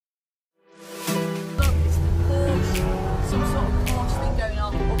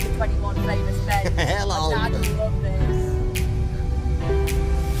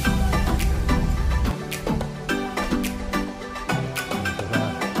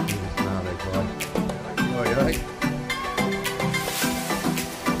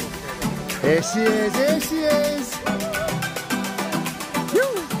Here she is, here she is. Woo.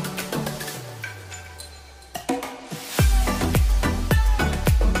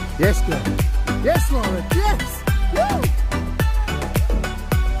 Yes, girl. Yes, Laura, yes. Woo.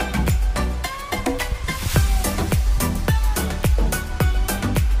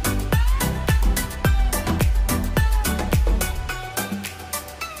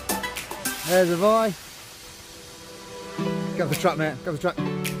 There's a boy. Go up the truck, mate. Go up the truck.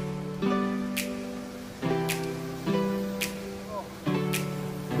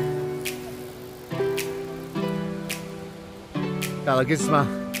 Hello, good smile.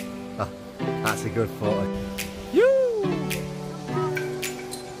 Oh, that's a good photo. You.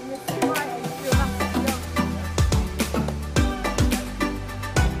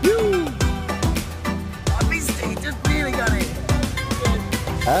 You. I missed it. Just really got it.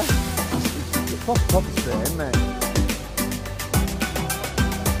 Huh? Pop straight in, mate.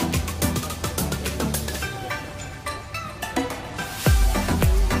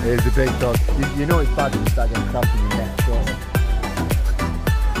 Here's the big dog. You know it's bad when you start getting crap in your neck, don't you?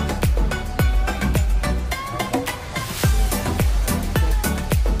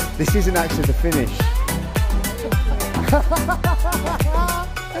 This isn't actually the finish.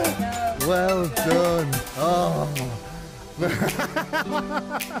 Well done. Oh.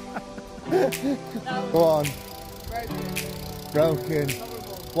 Go on. Broken.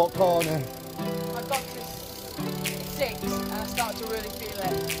 What corner? I got to 6 and I started to really feel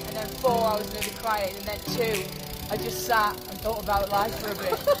it. And then 4 I was nearly crying. And then 2 I just sat and thought about life for a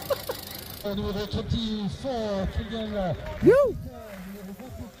bit. You!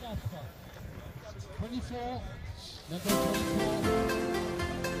 24.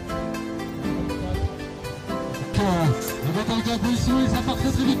 Le bataille de Bruxelles, ça part très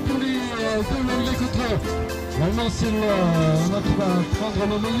vite pour les contre l'Allemand, c'est là qui va prendre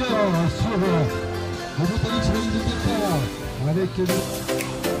le meilleur sur le bataille sur une départ avec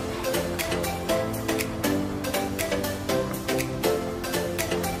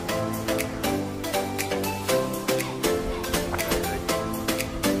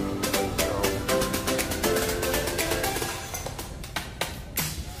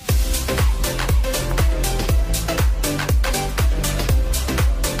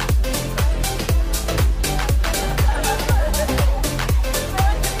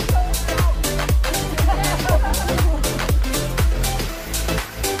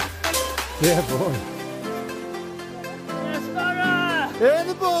Yeah, boy. Yes, Laura! Here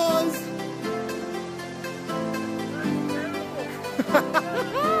the boys!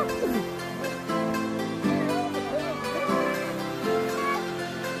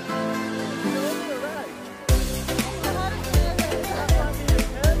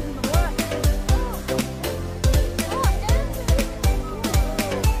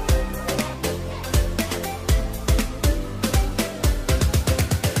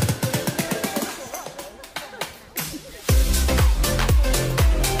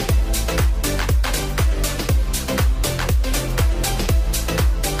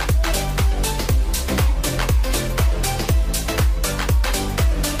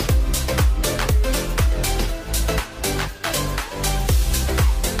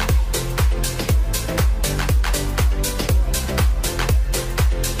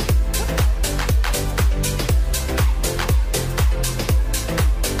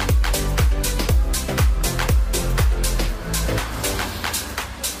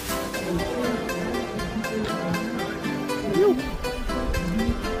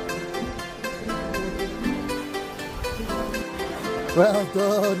 Well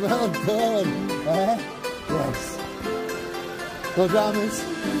done, well done. Yes. No dramas.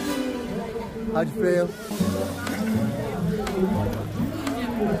 How'd you feel?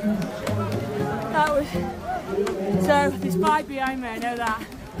 That was... So, there's 5 behind me, I know that.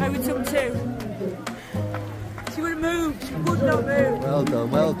 I would took 2. She would have moved, she would not move. Well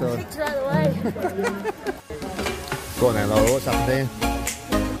done, well done. Kicked her out of the way. Go on then, Laura, what's happening?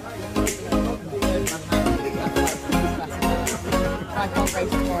 I can't race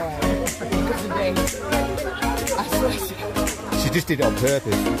tomorrow. Because of this. I swear to you. She just did it on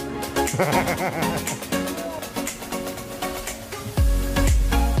purpose.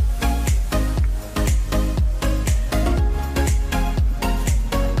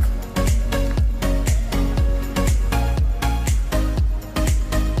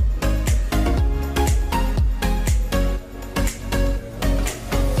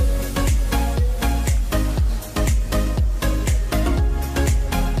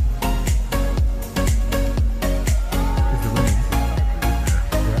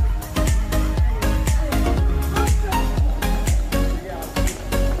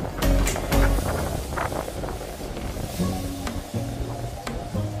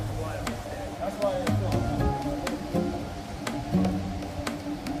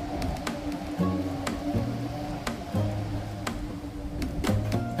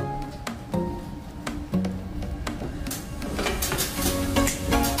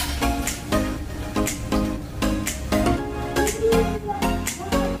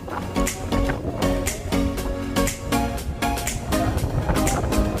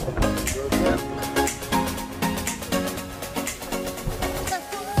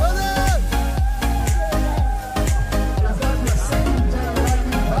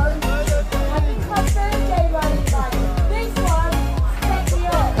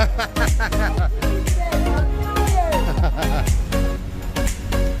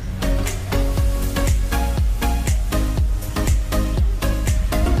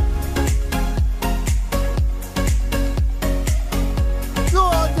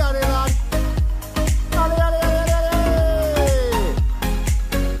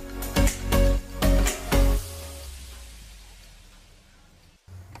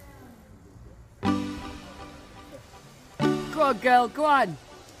 Go on, girl, go on.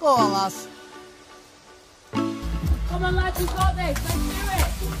 Go on, lass. Come on, lads, you've got this. Let's do it.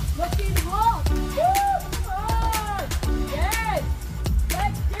 Looking hot. Woo! Come on. Yes.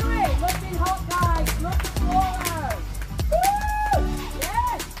 Let's do it. Looking hot, guys. Look forward. Woo!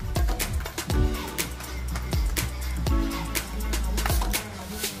 Yes.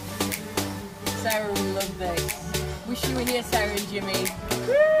 Sarah will love this. Wish you were here, Sarah and Jimmy.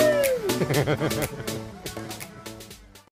 Woo!